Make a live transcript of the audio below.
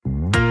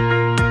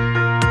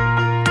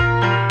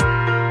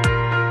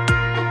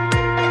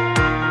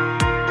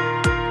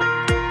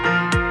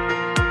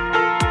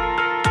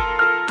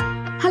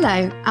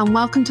Hello, and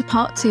welcome to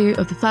part 2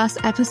 of the first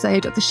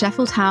episode of the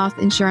Sheffield Haworth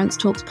Insurance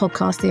Talks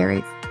podcast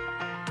series.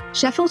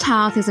 Sheffield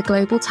Haworth is a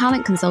global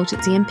talent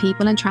consultancy in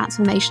people and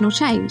transformational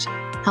change,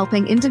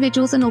 helping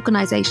individuals and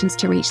organisations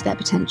to reach their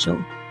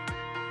potential.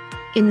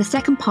 In the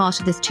second part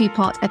of this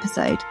 2-part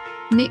episode,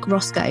 Nick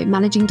Roscoe,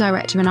 Managing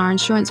Director in our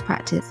insurance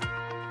practice,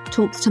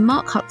 talks to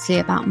Mark Huxley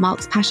about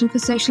Mark's passion for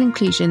social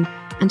inclusion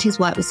and his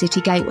work with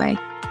City Gateway.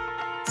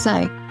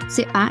 So,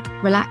 sit back,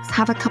 relax,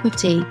 have a cup of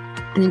tea,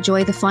 and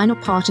enjoy the final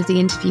part of the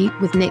interview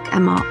with Nick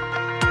and Mark.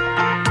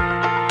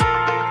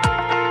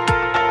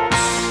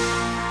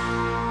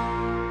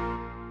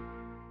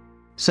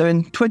 So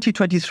in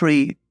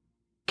 2023,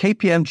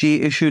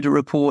 KPMG issued a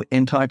report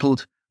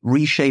entitled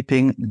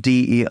Reshaping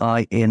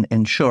DEI in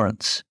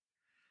Insurance.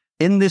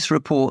 In this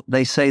report,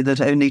 they say that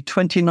only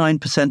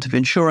 29% of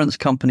insurance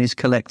companies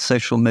collect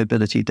social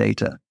mobility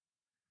data.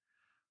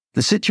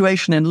 The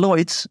situation in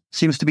Lloyd's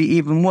seems to be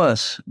even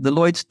worse. The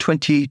Lloyd's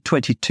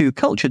 2022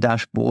 Culture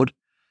Dashboard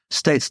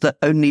states that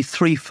only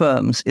 3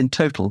 firms in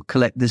total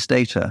collect this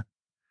data.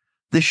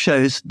 This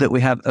shows that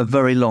we have a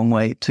very long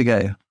way to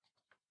go.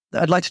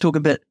 I'd like to talk a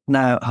bit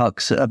now,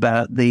 Hux,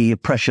 about the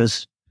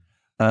pressures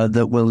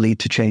that will lead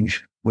to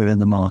change within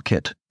the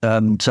market.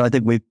 So I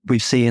think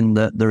we've seen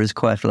that there is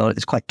quite a lot.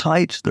 It's quite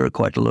tight. There are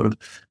quite a lot of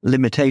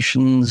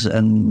limitations,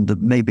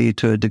 and maybe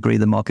to a degree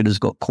the market has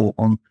got caught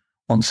on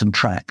some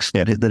tracks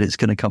that it's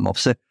going to come off.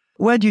 So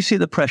where do you see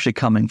the pressure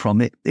coming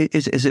from?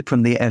 Is it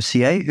from the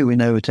FCA, who we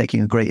know are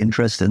taking a great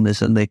interest in this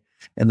in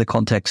the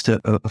context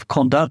of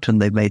conduct,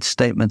 and they've made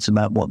statements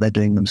about what they're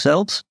doing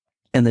themselves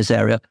in this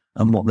area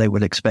and what they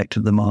would expect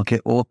of the market?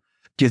 Or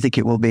do you think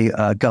it will be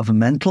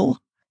governmental?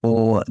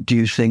 Or do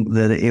you think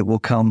that it will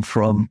come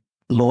from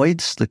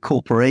Lloyd's, the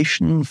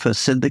corporation, for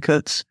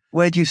syndicates?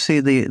 Where do you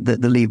see the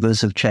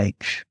levers of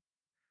change?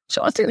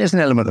 So I think there's an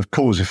element of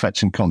cause,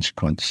 effect and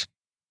consequence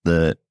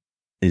that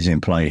is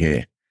in play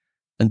here.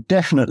 And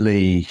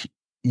definitely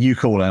you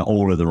call out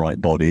all of the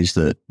right bodies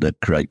that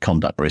create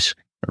conduct risk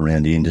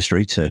around the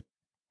industry to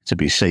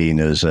be seen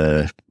as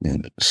a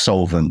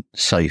solvent,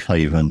 safe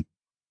haven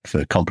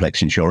for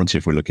complex insurance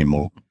if we're looking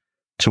more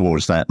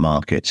towards that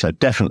market. So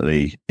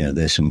definitely,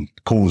 there's some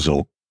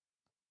causal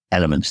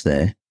elements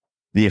there.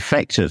 The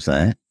effect of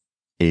that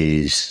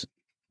is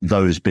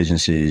those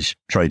businesses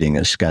trading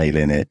at scale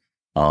in it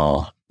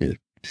are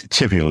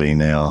typically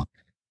now,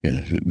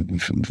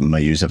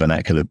 may use the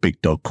vernacular, big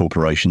dog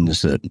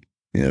corporations that,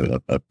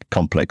 are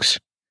complex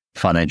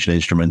financial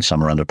instruments.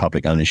 Some are under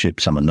public ownership,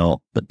 some are not,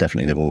 but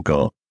definitely they've all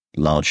got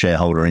large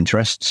shareholder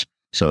interests.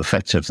 So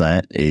effect of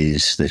that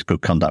is there's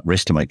good conduct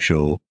risk to make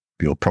sure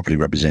you're properly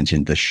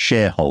representing the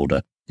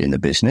shareholder in the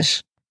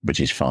business, which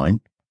is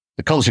fine.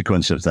 The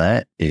consequence of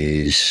that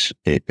is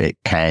it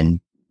can,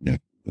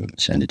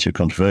 sound too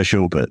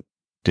controversial, but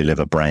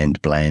deliver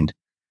brand bland.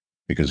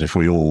 Because if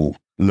we all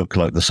look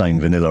like the same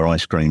vanilla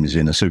ice creams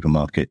in a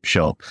supermarket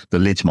shop, the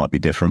lids might be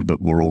different,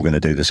 but we're all going to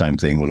do the same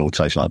thing. We'll all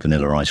taste like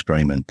vanilla ice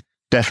cream. And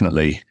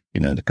definitely,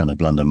 the kind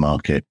of London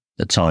market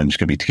at times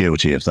can be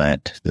guilty of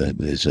that.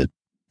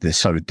 There's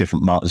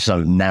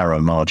so narrow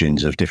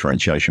margins of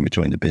differentiation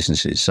between the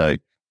businesses. So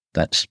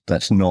that's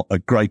not a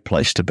great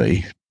place to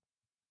be.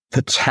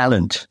 The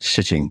talent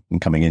sitting and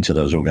coming into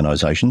those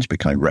organisations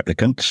became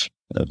replicants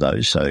of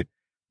those. So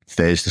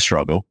there's the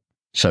struggle.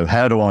 So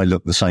how do I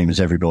look the same as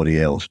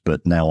everybody else,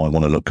 but now I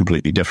want to look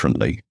completely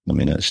differently? I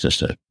mean, it's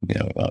just an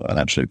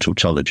absolute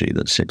tautology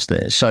that sits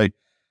there. So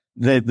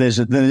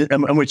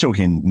and we're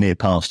talking near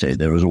past it.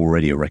 There was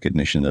already a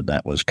recognition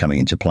that was coming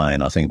into play.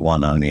 And I think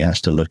one only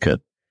has to look at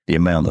the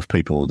amount of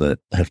people that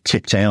have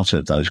tipped out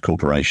of those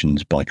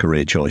corporations by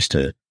career choice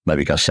to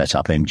maybe go set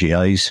up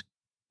MGAs,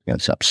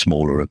 set up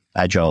smaller,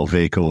 agile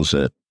vehicles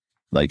that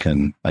they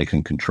can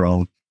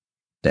control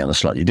down a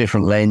slightly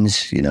different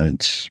lens.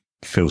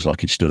 It feels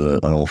like it's still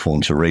an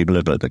enfant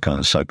terrible, but the kind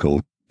of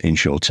so-called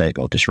insurtech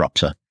or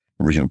disruptor,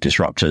 original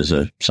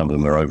disruptors, some of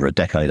them are over a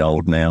decade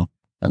old now.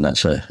 And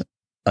that's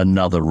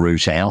another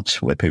route out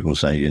where people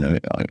say,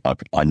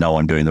 I know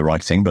I'm doing the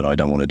right thing, but I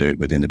don't want to do it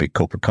within the big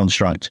corporate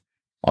construct.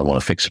 I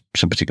want to fix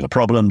some particular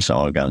problems, so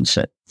I'll go and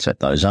set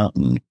those up,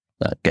 and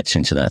that gets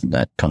into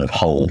that kind of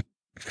whole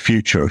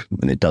future,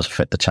 and it does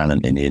affect the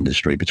talent in the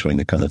industry between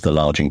the kind of the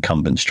large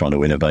incumbents trying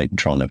to innovate and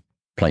trying to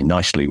play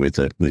nicely with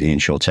the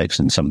insurtechs,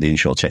 and some of the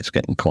insurtechs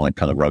getting quite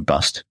kind of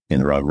robust in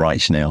their own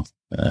right now.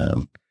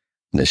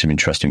 There's some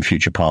interesting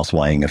future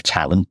pathwaying of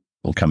talent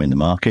will come in the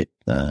market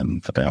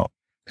about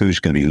who's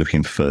going to be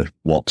looking for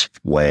what,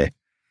 where,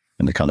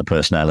 and the kind of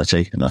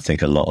personality. And I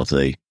think a lot of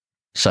the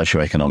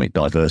socioeconomic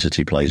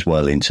diversity plays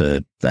well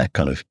into that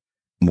kind of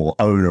more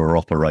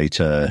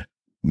owner-operator,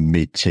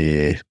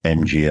 mid-tier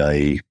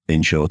MGA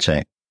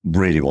insurtech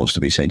really wants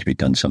to be seen to be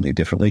done something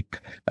differently.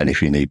 And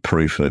if you need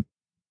proof of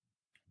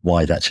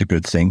why that's a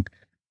good thing,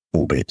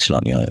 albeit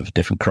slightly of a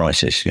different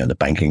crisis, the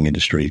banking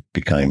industry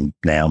became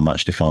now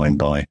much defined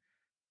by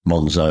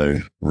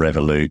Monzo,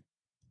 Revolut,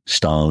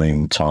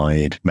 Starling,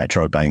 Tide,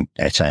 Metrobank,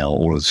 et al.,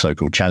 all of the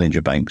so-called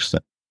challenger banks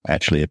that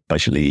actually are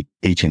basically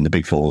eating the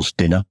big four's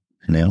dinner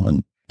now.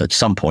 And at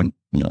some point,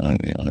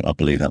 I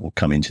believe that will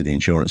come into the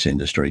insurance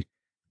industry.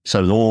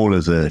 So all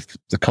of the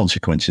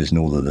consequences and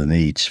all of the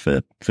needs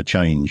for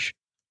change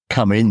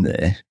come in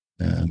there.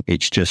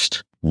 It's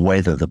just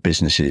whether the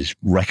businesses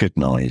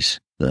recognise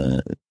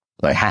that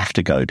they have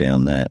to go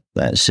down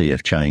that sea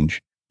of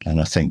change.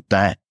 And I think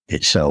that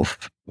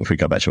itself, if we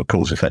go back to a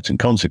cause, effect and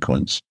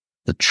consequence,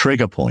 the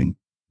trigger point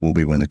will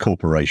be when the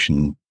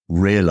corporation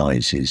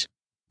realises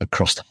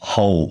across the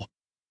whole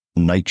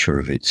nature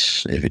of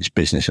its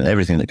business and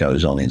everything that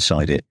goes on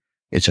inside it,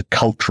 it's a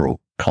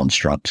cultural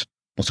construct,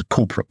 not a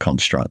corporate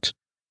construct.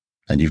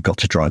 And you've got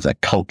to drive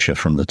that culture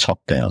from the top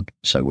down.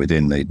 So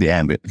within the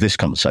ambit of this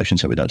conversation,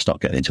 so we don't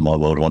start getting into my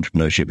world of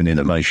entrepreneurship and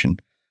innovation,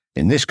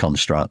 in this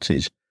construct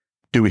is,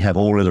 do we have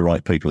all of the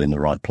right people in the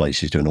right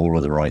places doing all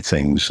of the right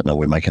things? And are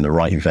we making the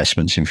right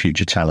investments in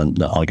future talent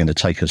that are going to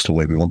take us to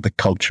where we want the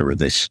culture of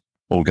this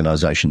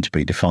organisation to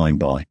be defined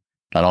by?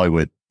 And I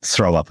would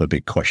throw up a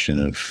big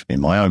question of,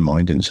 in my own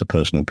mind, and it's a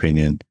personal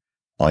opinion,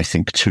 I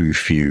think too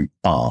few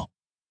are.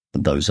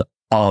 And those that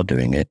are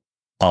doing it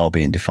are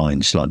being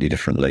defined slightly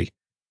differently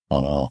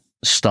and are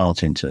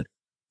starting to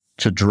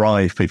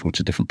drive people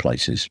to different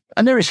places.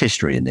 And there is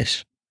history in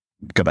this.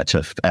 Go back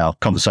to our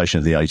conversation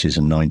of the 80s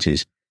and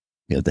 90s.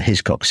 The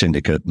Hiscox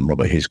Syndicate, and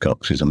Robert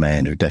Hiscox is a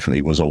man who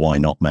definitely was a why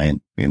not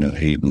man.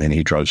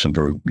 He drove some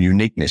very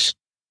uniqueness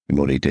in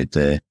what he did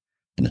there.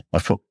 I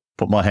put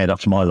my hand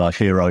up to my life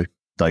hero,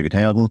 David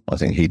Howden. I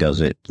think he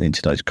does it in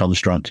today's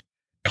construct.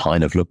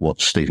 Kind of look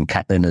what Stephen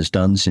Catlin has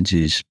done since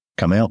he's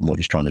come out and what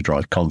he's trying to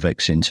drive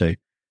Convex into.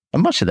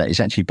 And much of that is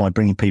actually by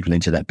bringing people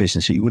into that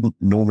business that you wouldn't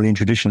normally and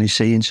traditionally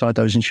see inside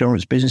those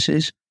insurance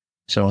businesses.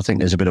 So I think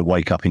there's a bit of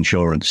wake-up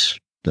insurance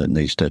that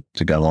needs to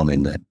go on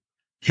in there.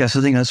 Yes,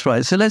 I think that's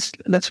right. So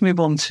let's move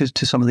on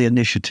to some of the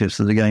initiatives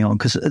that are going on,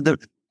 because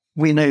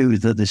we know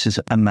that this is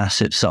a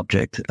massive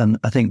subject, and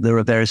I think there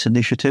are various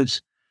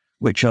initiatives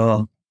which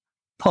are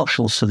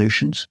partial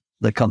solutions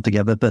that come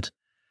together. But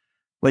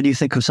when you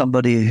think of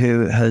somebody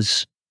who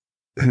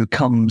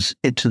comes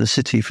into the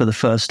city for the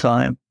first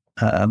time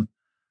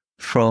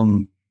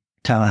from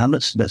Tower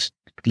Hamlets, let's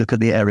look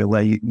at the area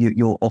where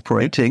you're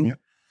operating,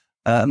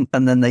 and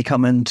then they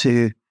come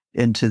into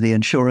the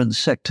insurance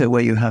sector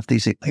where you have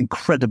these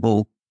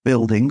incredible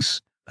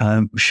buildings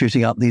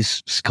shooting up,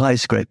 these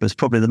skyscrapers,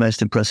 probably the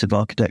most impressive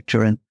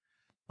architecture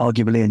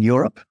arguably in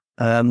Europe.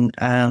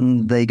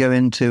 And they go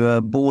into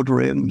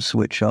boardrooms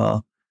which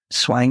are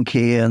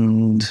swanky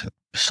and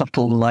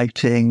subtle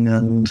lighting,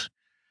 and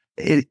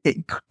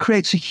it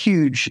creates a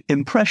huge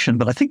impression.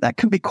 But I think that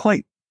can be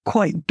quite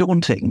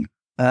daunting.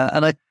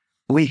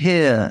 We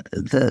hear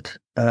that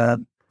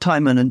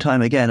time and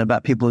time again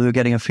about people who are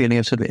getting a feeling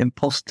of sort of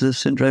imposter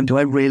syndrome. Do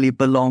I really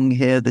belong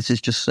here? This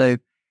is just so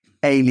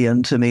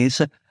alien to me.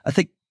 So I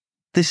think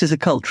this is a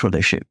cultural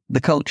issue. The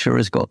culture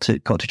has got to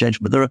change.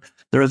 But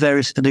there are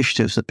various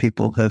initiatives that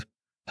people have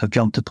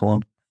jumped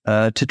upon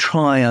to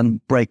try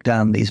and break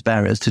down these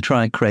barriers, to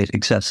try and create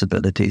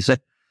accessibility. So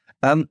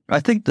I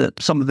think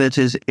that some of it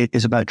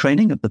is about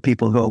training of the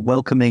people who are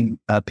welcoming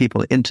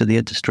people into the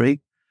industry.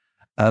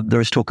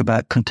 There is talk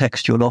about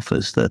contextual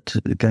offers that,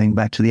 going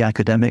back to the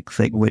academic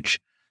thing,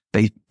 which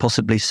they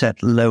possibly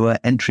set lower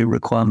entry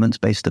requirements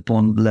based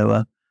upon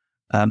lower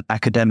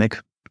academic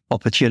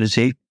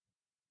opportunity.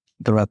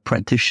 There are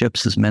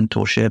apprenticeships, there's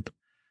mentorship,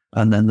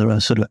 and then there are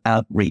sort of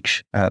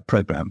outreach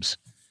programs.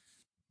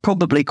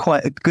 Probably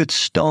quite a good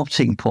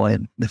starting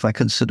point, if I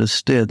can sort of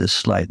steer this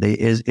slightly,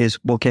 is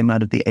what came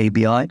out of the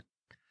ABI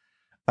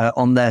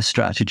on their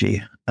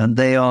strategy. And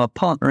they are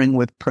partnering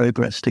with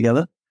Progress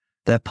together.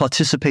 They're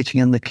participating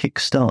in the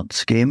Kickstart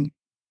scheme.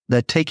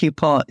 They're taking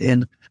part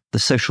in the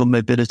Social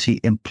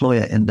Mobility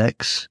Employer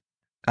Index,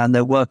 and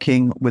they're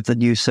working with the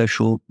new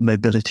Social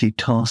Mobility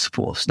Task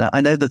Force. Now,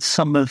 I know that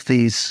some of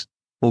these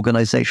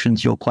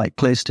organizations you're quite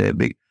close to. It'd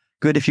be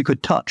good if you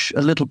could touch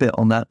a little bit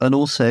on that, and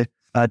also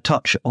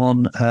touch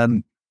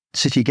on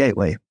City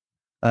Gateway,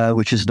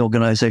 which is an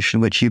organization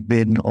which you've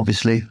been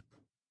obviously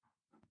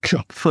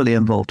fully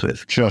involved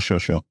with. Sure.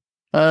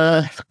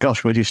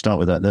 Gosh, where do you start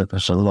with that?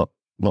 There's a lot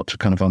to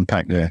kind of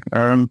unpack there.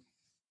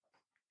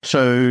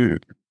 So,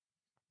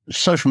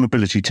 Social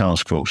Mobility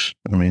Task Force.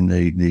 I mean,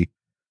 the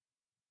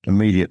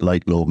immediate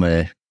late Lord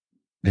Mayor,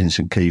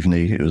 Vincent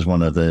Keaveney, it was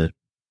one of the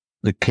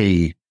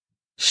key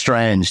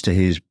strands to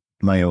his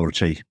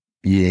mayoralty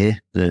year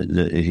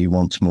that he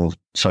wants more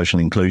social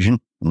inclusion.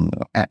 And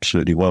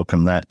absolutely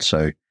welcome that.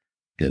 So,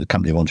 the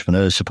Company of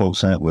Entrepreneurs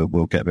supports that.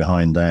 We'll get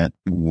behind that.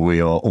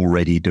 We are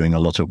already doing a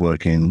lot of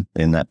work in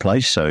that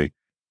place. So,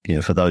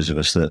 for those of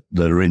us that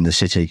are in the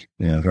city,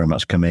 very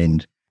much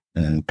commend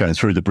going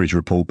through the Bridge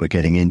Report, but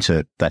getting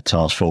into that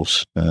task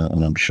force.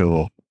 And I'm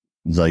sure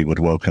they would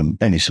welcome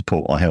any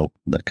support or help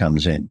that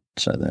comes in.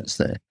 So that's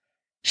there.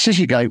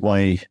 City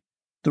Gateway,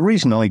 the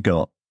reason I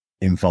got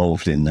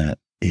involved in that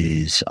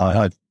is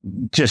I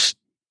just,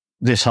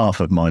 this half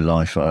of my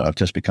life, I've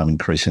just become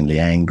increasingly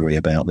angry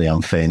about the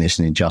unfairness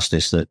and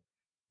injustice that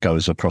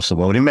goes across the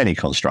world in many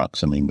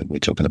constructs. I mean, we're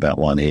talking about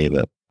one here,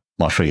 but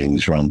my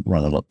feelings run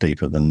a lot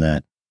deeper than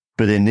that.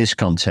 But in this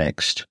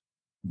context,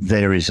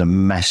 there is a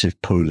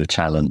massive pool of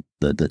talent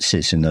that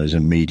sits in those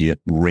immediate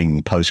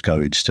ring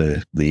postcodes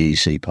to the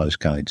EC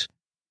postcodes,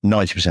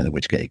 90% of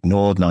which get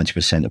ignored,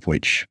 90% of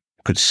which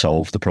could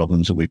solve the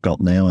problems that we've got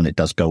now. And it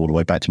does go all the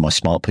way back to my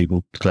smart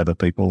people, clever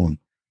people, and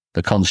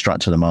the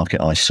construct of the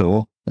market I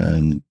saw.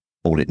 And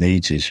all it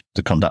needs is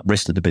the conduct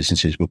risk that the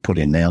businesses will put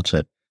in now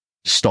to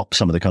stop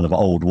some of the kind of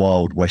old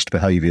Wild West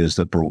behaviours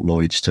that brought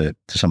Lloyd's to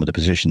some of the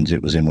positions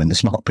it was in when the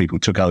smart people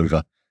took over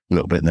a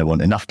little bit, and there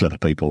weren't enough clever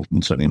people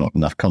and certainly not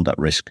enough conduct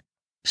risk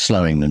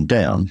slowing them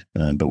down,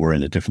 but we're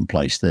in a different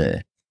place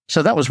there.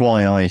 So that was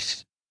why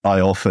I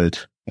offered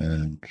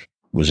and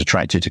was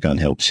attracted to go and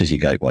help City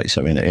Gateway.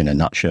 So in a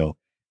nutshell,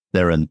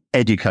 they're an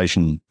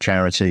education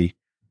charity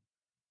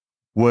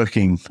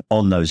working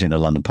on those inner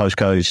London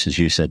postcodes. As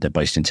you said, they're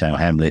based in Tower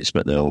Hamlets,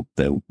 but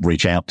they'll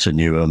reach out to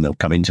Newham, they'll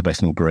come into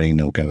Bethnal Green,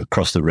 they'll go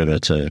across the river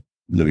to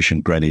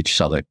Lewisham,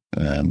 Greenwich, other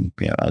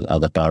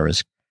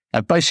boroughs.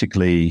 And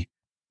basically,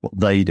 what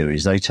they do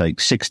is they take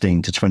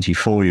 16 to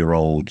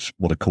 24-year-olds,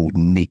 what are called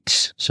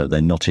NEETs. So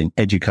they're not in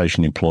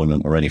education,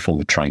 employment, or any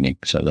form of training.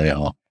 So they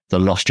are the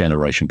lost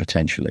generation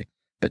potentially.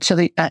 But to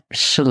the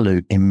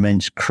absolute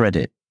immense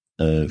credit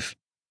of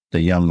the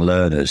young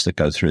learners that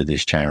go through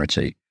this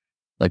charity,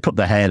 they put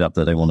their hand up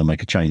that they want to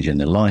make a change in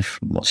their life.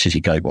 What City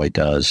Gateway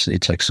does,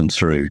 it takes them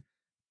through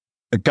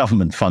a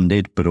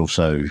government-funded, but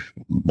also,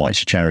 why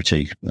it's a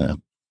charity,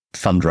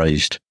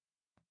 fundraised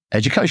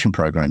education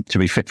program to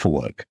be fit for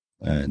work.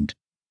 And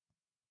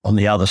on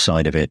the other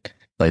side of it,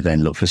 they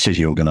then look for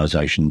city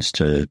organisations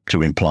to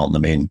implant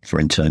them in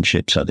for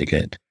internships so they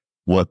get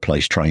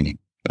workplace training.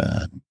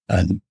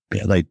 And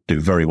they do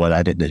very well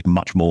at it. There's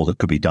much more that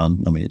could be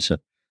done. I mean,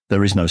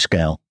 there is no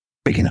scale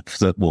big enough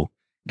that will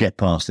get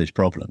past this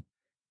problem.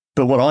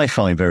 But what I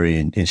find very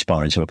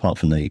inspiring, so apart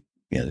from the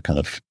kind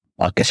of,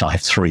 I guess I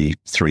have three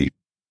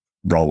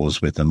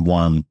roles with them.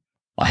 One,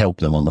 I help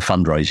them on the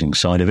fundraising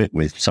side of it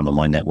with some of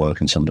my network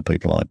and some of the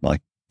people I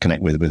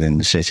connect with within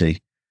the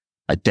city.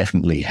 I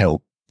definitely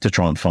help to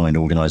try and find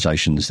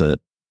organisations that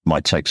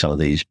might take some of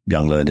these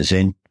young learners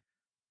in.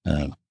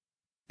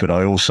 But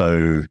I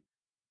also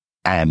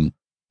am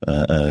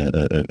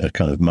a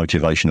kind of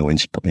motivational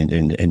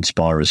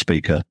inspirer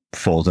speaker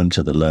for them,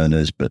 to the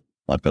learners. But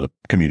I've got a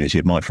community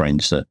of my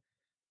friends that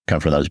come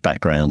from those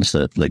backgrounds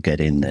that get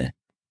in there.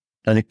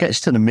 And it gets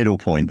to the middle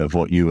point of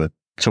what you were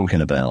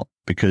talking about,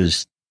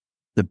 because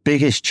the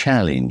biggest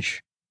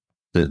challenge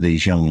that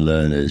these young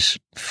learners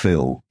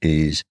feel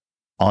is,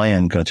 I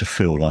am going to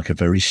feel like a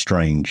very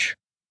strange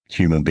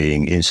human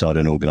being inside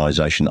an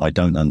organisation I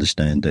don't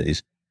understand, that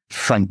is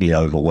frankly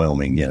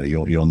overwhelming.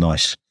 Your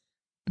nice,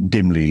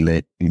 dimly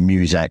lit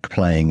Muzak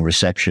playing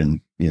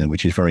reception,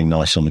 which is very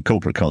nice on the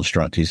corporate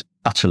construct, is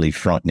utterly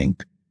frightening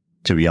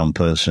to a young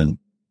person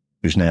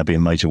who's now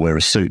being made to wear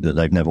a suit that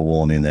they've never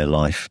worn in their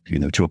life,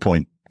 to a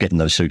point, getting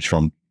those suits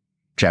from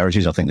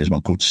charities. I think there's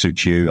one called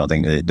Suit You. I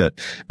think that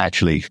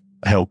actually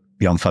help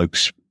young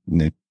folks,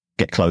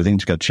 get clothing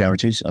to go to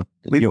charities.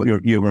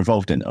 You're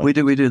involved in it. We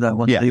do that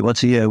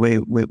once a year.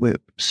 We're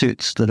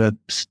suits that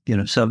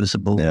are,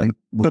 serviceable. Yeah.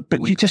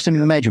 But you just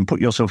imagine,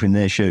 put yourself in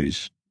their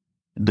shoes,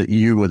 that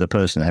you were the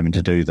person having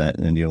to do that,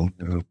 and your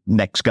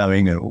neck's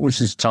going, what's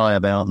this tie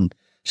about? And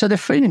so they're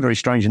feeling very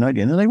strange and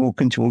alien, and they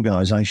walk into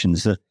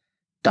organisations that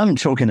don't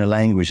talk in a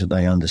language that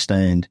they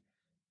understand.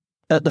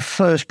 At the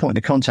first point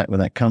of contact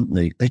with that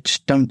company, they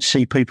just don't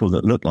see people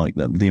that look like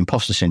them, the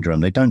imposter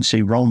syndrome. They don't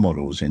see role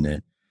models in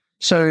there.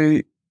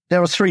 So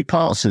there are three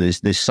parts to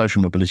this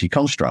social mobility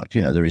construct.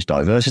 There is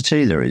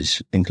diversity, there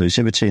is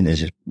inclusivity,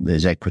 and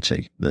there's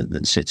equity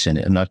that sits in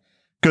it. And a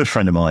good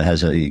friend of mine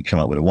has come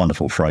up with a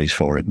wonderful phrase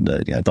for it.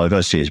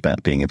 Diversity is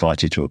about being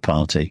invited to a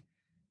party.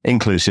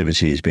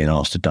 Inclusivity is being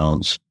asked to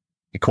dance.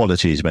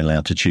 Equality is being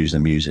allowed to choose the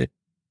music.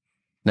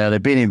 Now,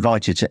 they've been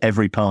invited to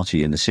every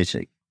party in the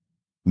city.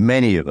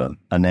 Many of them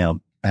are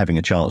now having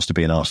a chance to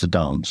being asked to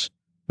dance.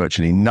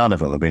 Virtually none of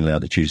them have been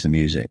allowed to choose the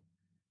music.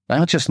 They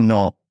are just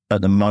not,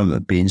 at the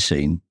moment, being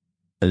seen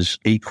as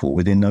equal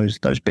within those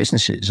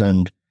businesses.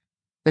 And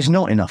there's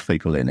not enough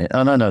people in it.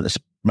 And I know that's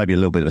maybe a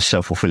little bit of a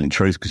self-fulfilling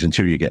truth, because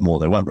until you get more,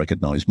 they won't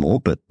recognise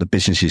more. But the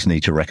businesses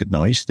need to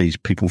recognise these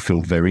people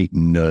feel very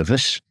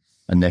nervous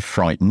and they're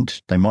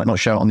frightened. They might not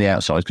show it on the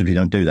outside, because we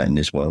don't do that in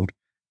this world.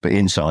 But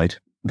inside,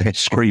 they're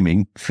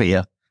screaming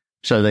fear.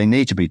 So they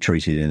need to be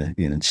treated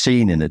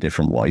seen in a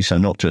different way. So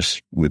not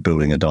just we're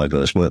building a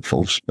diverse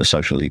workforce, a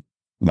socially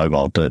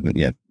mobile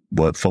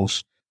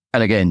workforce.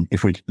 And again,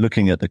 if we're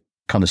looking at the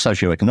kind of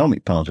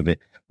socioeconomic part of it,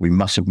 we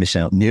mustn't miss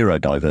out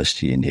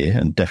neurodiversity in here.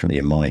 And definitely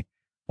in my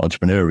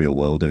entrepreneurial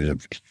world, there's a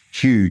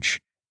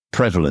huge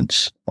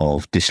prevalence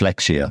of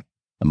dyslexia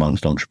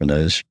amongst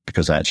entrepreneurs,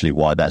 because that's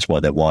why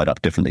they're wired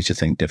up differently to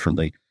think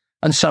differently.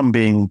 And some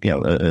being,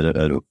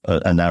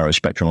 a narrow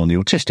spectrum on the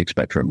autistic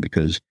spectrum,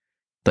 because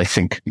they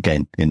think,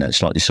 again, in that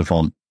slightly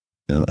savant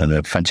and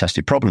are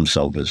fantastic problem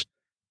solvers.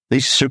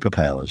 These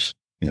superpowers,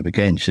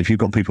 again, so if you've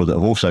got people that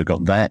have also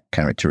got that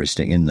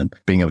characteristic in them,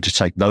 being able to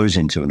take those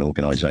into an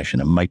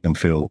organisation and make them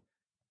feel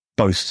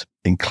both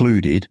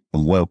included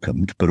and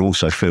welcomed, but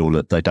also feel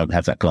that they don't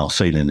have that glass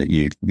ceiling that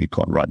you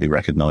quite rightly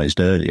recognised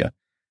earlier,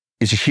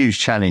 is a huge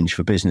challenge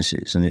for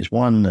businesses. And it's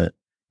one that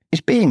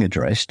is being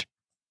addressed.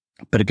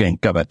 But again,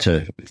 go back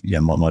to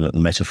my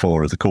little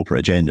metaphor of the corporate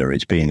agenda.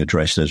 It's being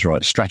addressed as,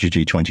 right,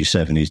 strategy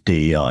 27 is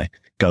DEI,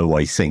 go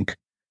away, think,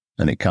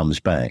 and it comes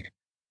back.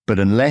 But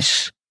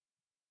unless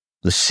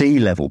the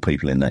C-level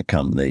people in that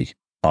company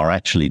are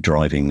actually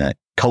driving that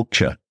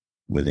culture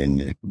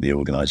within the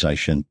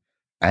organisation,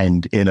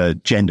 and in a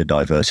gender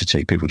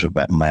diversity, people talk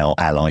about male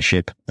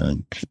allyship,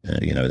 and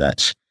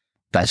that's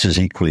as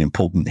equally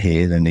important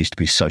here. There needs to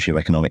be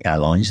socioeconomic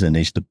allies. There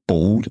needs the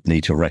board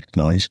need to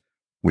recognise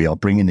we are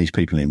bringing these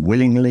people in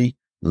willingly,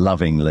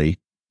 lovingly,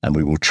 and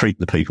we will treat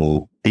the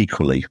people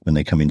equally when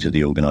they come into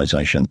the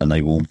organisation, and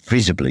they will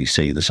visibly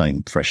see the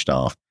same fresh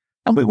staff.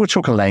 And we will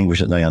talk a language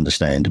that they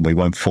understand, and we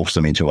won't force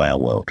them into our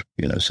world.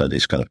 So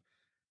this kind of,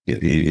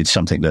 it's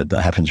something that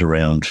happens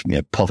around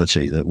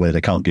poverty, that where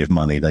they can't give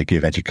money, they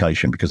give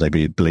education because they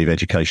believe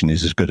education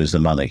is as good as the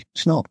money.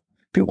 It's not.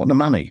 People want the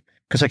money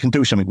because they can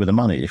do something with the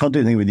money. You can't do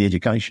anything with the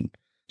education.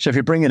 So if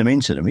you're bringing them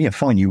into them,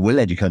 fine, you will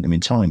educate them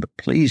in time, but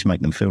please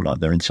make them feel like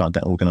they're inside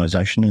that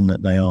organisation and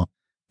that they are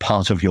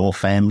part of your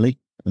family.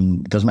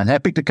 And it doesn't matter how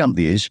big the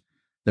company is.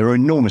 There are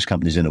enormous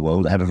companies in the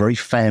world that have a very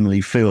family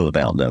feel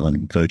about them.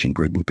 And Virgin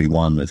Group would be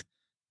one, with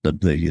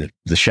the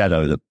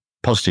shadow, the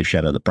positive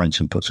shadow that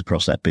Branson puts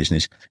across that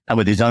business. And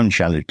with his own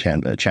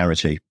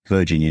charity,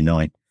 Virgin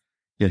Unite,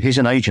 he's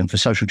an agent for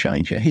social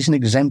change. He's an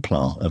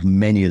exemplar of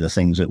many of the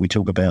things that we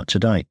talk about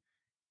today.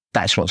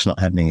 That's what's not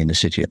happening in the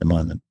city at the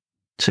moment.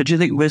 So do you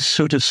think we're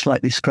sort of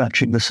slightly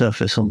scratching the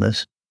surface on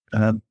this?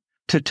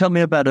 To tell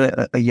me about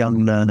a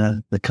young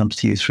learner that comes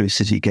to you through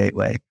City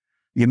Gateway.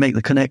 You make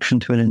the connection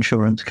to an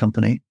insurance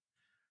company.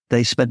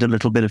 They spend a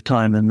little bit of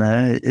time in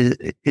there.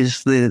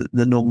 Is the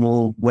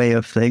normal way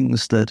of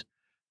things that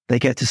they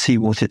get to see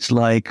what it's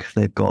like?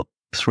 They've got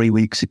 3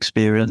 weeks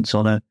experience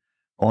on a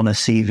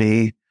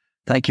CV.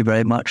 Thank you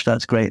very much.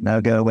 That's great. Now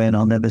go away and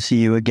I'll never see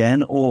you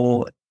again.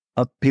 Or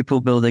are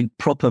people building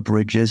proper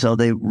bridges? Are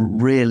they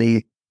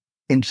really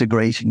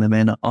integrating them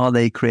in? Are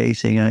they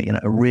creating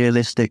a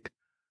realistic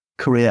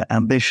career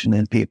ambition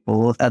in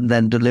people and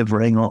then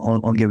delivering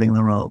on giving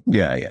the role?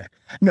 Yeah.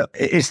 No,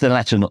 it's the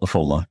latter, not the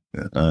former.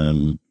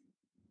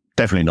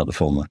 Definitely not the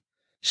former.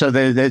 So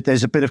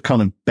there's a bit of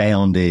kind of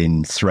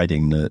bound-in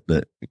threading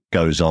that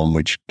goes on,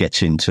 which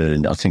gets into,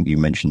 and I think you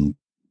mentioned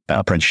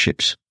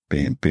apprenticeships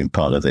being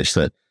part of this,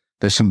 that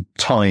there's some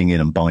tying in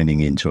and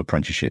binding into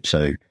apprenticeship.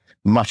 So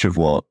much of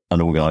what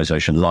an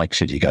organisation like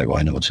City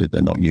Gateway,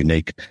 they're not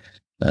unique,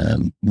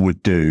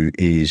 would do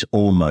is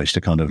almost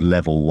a kind of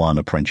level 1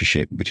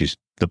 apprenticeship, which is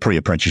the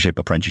pre-apprenticeship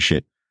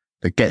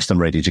that gets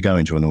them ready to go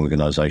into an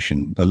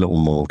organisation, a little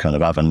more kind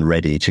of oven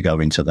ready to go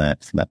into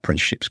that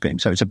apprenticeship scheme.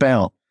 So it's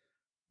about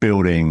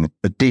building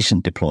a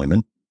decent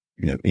deployment,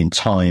 in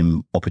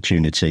time,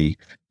 opportunity,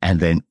 and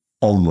then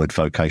onward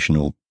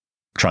vocational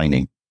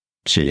training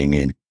sitting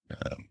in.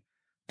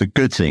 The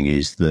good thing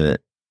is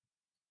that,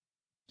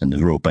 and the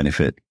real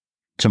benefit,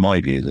 to my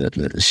view, that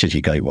the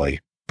City Gateway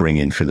bring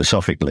in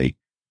philosophically,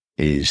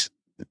 is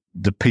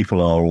the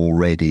people are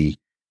already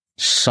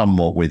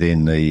somewhat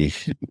within the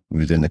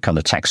kind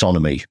of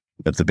taxonomy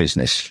of the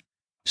business.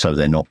 So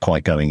they're not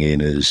quite going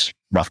in as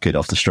rough kid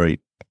off the street.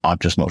 I'm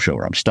just not sure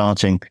where I'm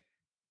starting.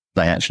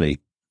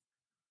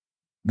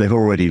 They've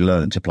already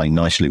learned to play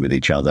nicely with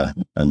each other,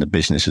 and the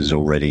business is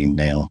already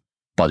now,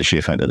 by the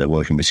sheer fact that they're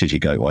working with City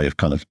Gateway, have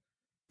kind of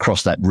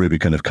crossed that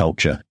Rubicon of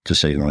culture to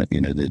see, right,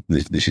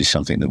 this is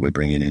something that we're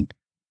bringing in.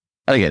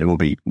 And again, it will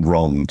be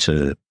wrong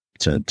to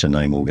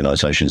name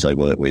organisations they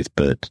work with,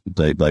 but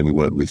they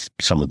work with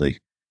some of the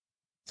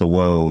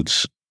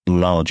world's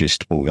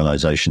largest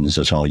organisations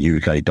that are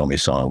UK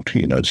domiciled,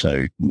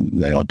 so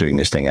they are doing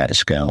this thing at a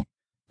scale.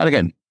 And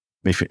again,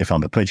 if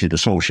I'm permitted a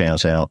small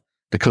shout out,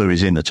 the clue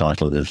is in the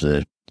title of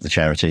the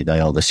charity. They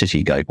are the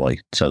City Gateway.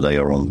 So they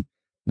are on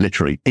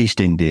literally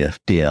East India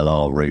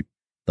DLR route.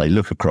 They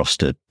look across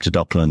to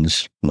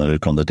Docklands, and they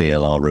look on the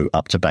DLR route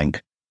up to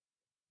Bank,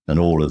 and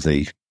all of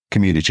the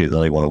community that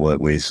they want to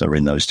work with are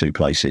in those two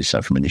places.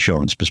 So from an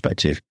insurance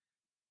perspective,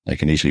 they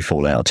can easily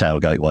fall out of Tower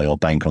Gateway or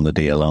Bank on the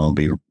DLR and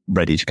be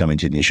ready to come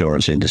into the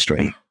insurance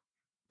industry.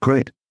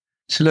 Great.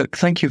 So look,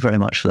 thank you very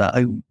much for that.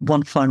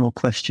 One final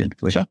question.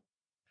 Sure.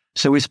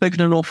 So we've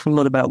spoken an awful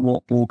lot about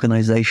what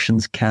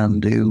organizations can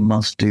do,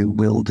 must do,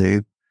 will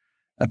do,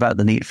 about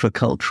the need for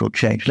cultural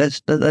change.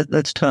 Let's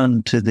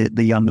turn to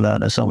the young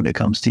learner, someone who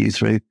comes to you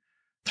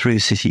through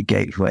City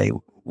Gateway.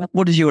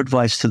 What is your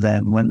advice to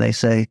them when they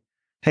say,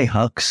 hey,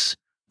 Hux,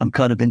 I'm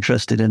kind of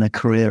interested in a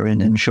career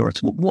in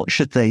insurance? What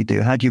should they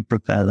do? How do you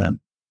prepare them?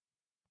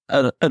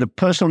 At a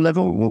personal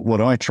level, what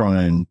I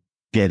try and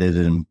get at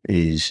them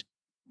is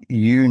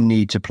you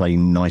need to play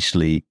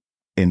nicely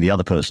in the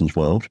other person's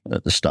world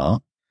at the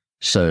start.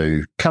 So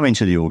come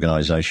into the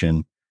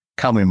organisation,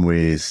 come in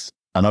with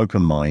an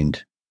open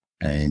mind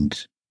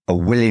and a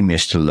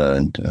willingness to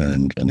learn.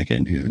 And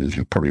again,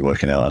 you're probably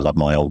working out, I love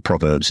my old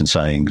proverbs and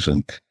sayings,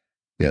 and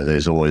Yeah,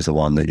 there's always the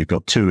one that you've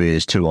got 2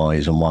 ears, 2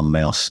 eyes, and 1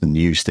 mouth, and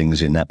use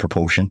things in that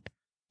proportion.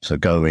 So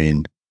go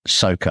in,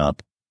 soak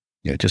up,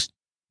 just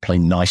play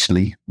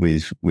nicely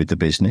with the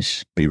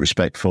business, be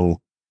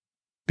respectful,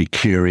 be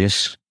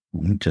curious,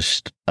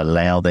 just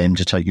allow them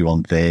to take you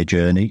on their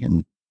journey,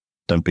 and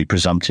don't be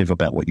presumptive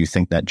about what you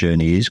think that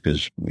journey is,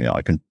 because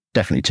I can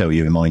definitely tell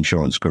you in my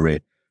insurance career,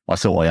 I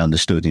thought I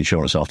understood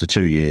insurance after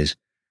 2 years.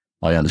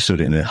 I understood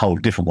it in a whole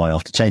different way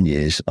after 10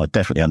 years. I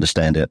definitely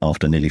understand it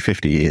after nearly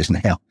 50 years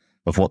now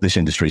of what this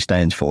industry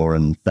stands for,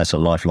 and that's a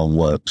lifelong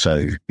work.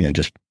 So,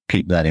 just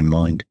keep that in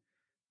mind.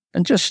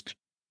 And just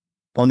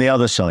on the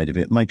other side of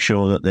it, make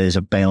sure that there's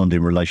a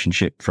bounding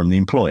relationship from the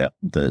employer,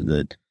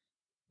 that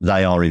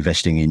they are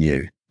investing in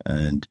you.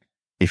 And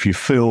if you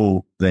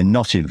feel they're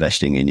not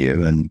investing in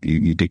you, and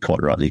you did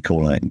quite rightly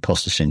call out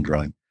imposter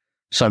syndrome,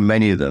 so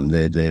many of them,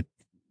 they're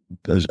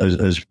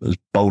as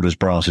bold as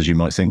brass as you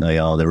might think they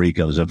are, their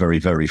egos are very,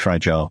 very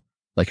fragile.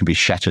 They can be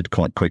shattered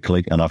quite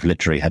quickly. And I've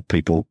literally had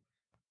people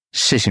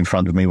sit in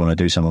front of me when I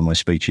do some of my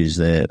speeches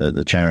there at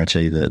the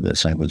charity that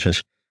say,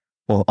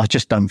 well, I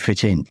just don't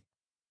fit in.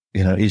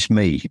 It's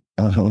me.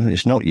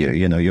 It's not you.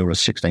 You're a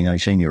 16,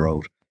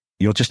 18-year-old.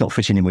 You're just not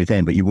fitting in with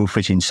them, but you will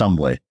fit in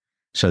somewhere.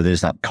 So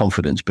there's that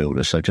confidence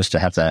builder. So just to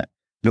have that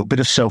little bit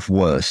of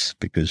self-worth,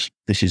 because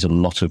this is a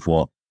lot of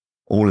what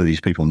all of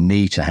these people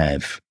need to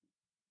have,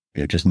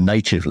 just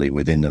natively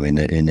within them in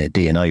their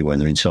DNA when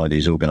they're inside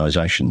these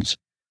organizations.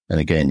 And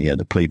again,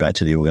 the plea back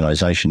to the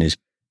organization is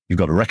you've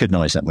got to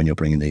recognize that when you're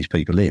bringing these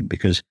people in,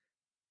 because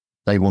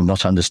they will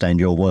not understand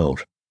your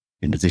world.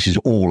 This is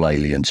all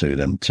alien to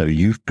them. So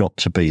you've got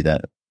to be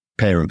that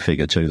parent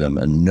figure to them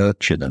and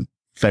nurture them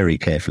very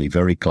carefully,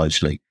 very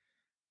closely.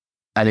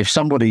 And if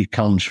somebody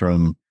comes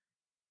from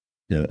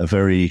a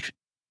very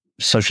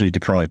socially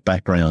deprived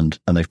background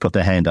and they've put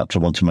their hand up to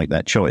want to make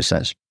that choice,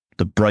 that's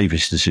the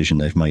bravest decision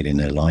they've made in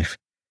their life.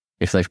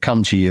 If they've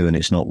come to you and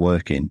it's not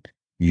working,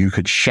 you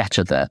could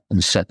shatter that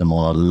and set them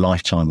on a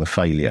lifetime of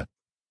failure.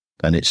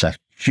 And it's a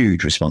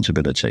huge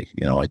responsibility.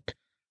 I'm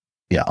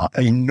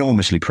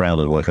enormously proud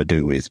of the work I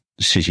do with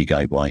City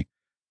Gateway,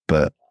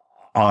 but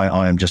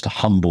I am just a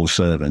humble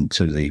servant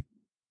to the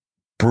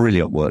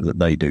brilliant work that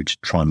they do to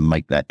try and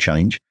make that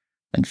change.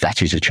 And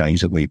that is a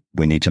change that we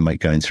need to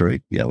make going through.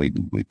 We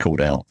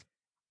called out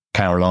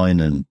Caroline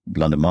and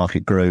London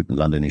Market Group,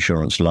 London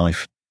Insurance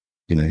Life.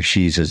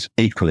 She's as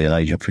equally an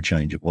agent for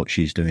change of what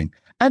she's doing,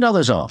 and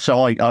others are.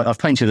 So I've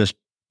painted as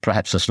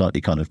perhaps a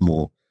slightly kind of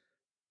more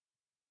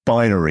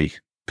binary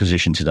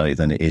position today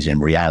than it is in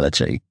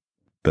reality,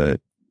 but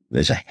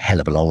there's a hell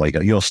of a long way to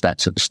go. Your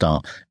stats at the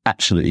start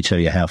absolutely tell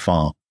you how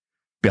far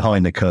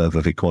behind the curve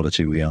of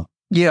equality we are.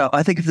 Yeah,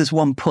 I think if there's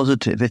one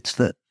positive, it's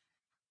that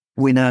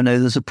we now know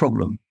there's a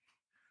problem,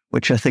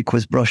 which I think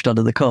was brushed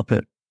under the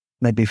carpet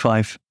maybe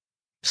 5-6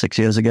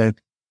 years ago.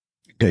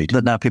 Indeed.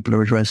 That now people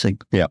are addressing.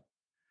 Yeah.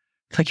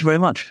 Thank you very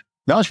much.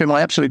 No, it's been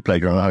my absolute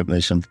pleasure, and I hope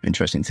there's some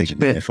interesting things in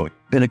there for you.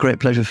 Been a great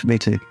pleasure for me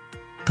too.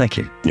 Thank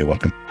you. You're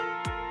welcome.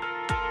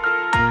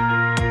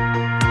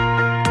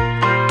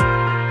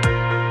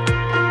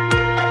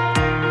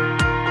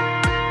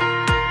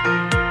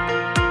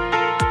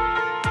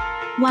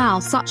 Wow,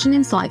 such an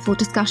insightful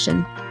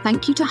discussion.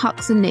 Thank you to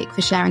Hux and Nick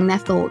for sharing their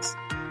thoughts.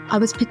 I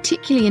was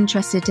particularly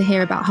interested to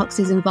hear about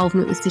Hux's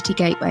involvement with City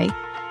Gateway,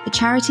 a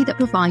charity that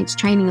provides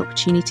training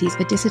opportunities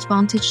for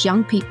disadvantaged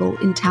young people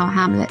in Tower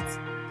Hamlets.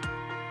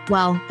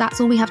 Well,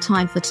 that's all we have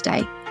time for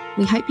today.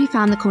 We hope you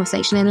found the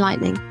conversation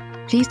enlightening.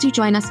 Please do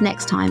join us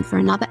next time for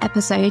another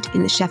episode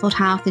in the Sheffield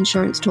Haworth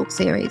Insurance Talks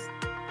series.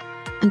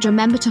 And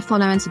remember to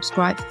follow and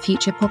subscribe for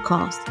future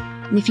podcasts.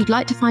 And if you'd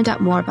like to find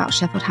out more about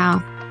Sheffield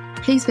Haworth,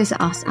 please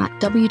visit us at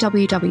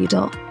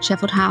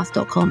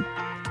www.sheffieldhaworth.com.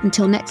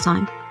 Until next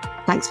time,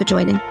 thanks for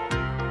joining.